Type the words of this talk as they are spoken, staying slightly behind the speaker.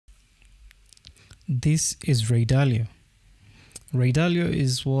This is Ray Dalio. Ray Dalio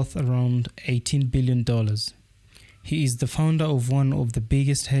is worth around $18 billion. He is the founder of one of the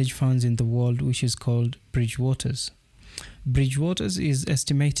biggest hedge funds in the world, which is called Bridgewaters. Bridgewaters is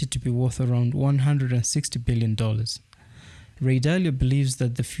estimated to be worth around $160 billion. Ray Dalio believes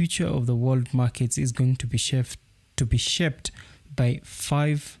that the future of the world markets is going to be shaped by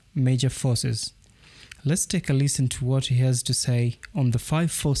 5 major forces. Let's take a listen to what he has to say on the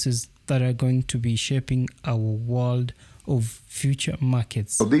 5 forces that are going to be shaping our world of future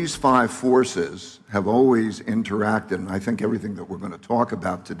markets. So these 5 forces have always interacted, and I think everything that we're going to talk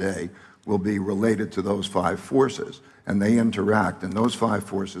about today will be related to those 5 forces, and they interact. And those 5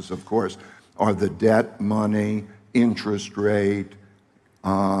 forces, of course, are the debt, money, interest rate,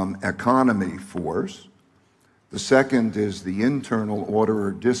 economy force. The second is the internal order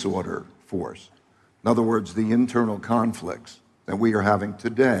or disorder force. In other words, the internal conflicts that we are having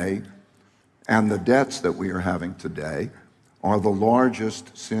today and the debts that we are having today are the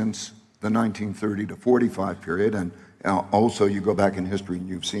largest since the 1930 to 45 period. And also you go back in history and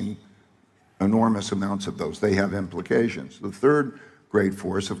you've seen enormous amounts of those. They have implications. The third great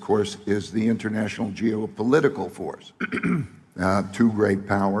force, of course, is the international geopolitical force. 2 great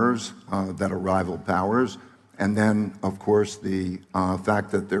powers that are rival powers. And then, of course, the fact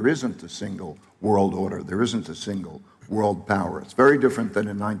that there isn't a single world order. There isn't a single world power. It's very different than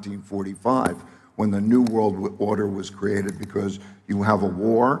in 1945 when the New World Order was created, because you have a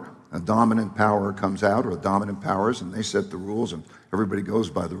war, a dominant power comes out, or dominant powers, and they set the rules, and everybody goes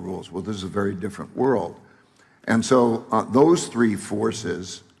by the rules. Well, this is a very different world. And so those 3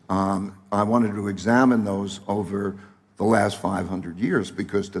 forces, I wanted to examine those over the last 500 years,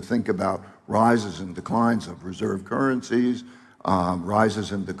 because to think about rises and declines of reserve currencies,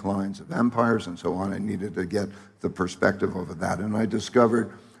 rises and declines of empires, and so on, I needed to get the perspective of that. And I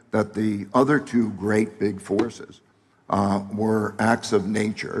discovered that the other 2 great big forces were acts of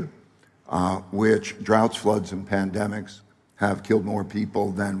nature, which droughts, floods, and pandemics have killed more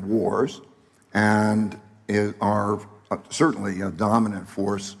people than wars, and are certainly a dominant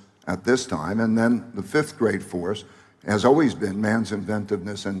force at this time. And then the 5th great force has always been man's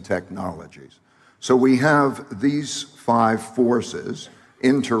inventiveness and technologies. So we have these 5 forces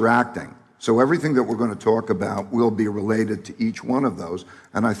interacting. So everything that we're going to talk about will be related to each one of those.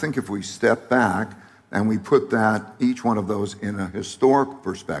 And I think if we step back and we put each one of those in a historic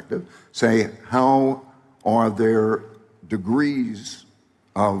perspective, say how are their degrees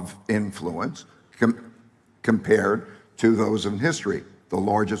of influence compared to those in history, the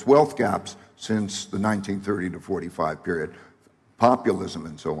largest wealth gaps since the 1930 to 45 period, populism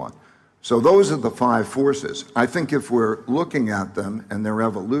and so on. So those are the 5 forces. I think if we're looking at them and their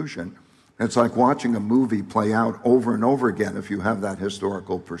evolution, it's like watching a movie play out over and over again if you have that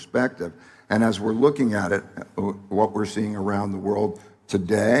historical perspective. And as we're looking at it, what we're seeing around the world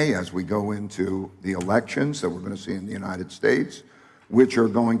today as we go into the elections that we're going to see in the United States, which are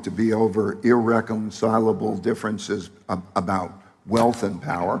going to be over irreconcilable differences about wealth and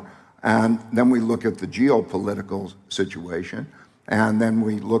power. And then we look at the geopolitical situation, and then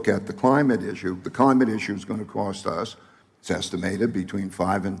we look at the climate issue. The climate issue is going to cost us, it's estimated, between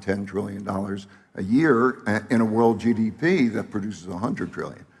 $5 and $10 trillion a year in a world GDP that produces 100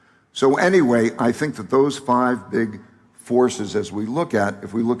 trillion. So anyway, I think that those 5 big forces, as we look at,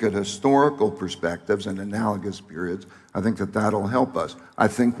 if we look at historical perspectives and analogous periods, I think that that'll help us. I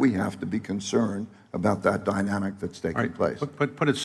think we have to be concerned about that dynamic that's taking place. Put it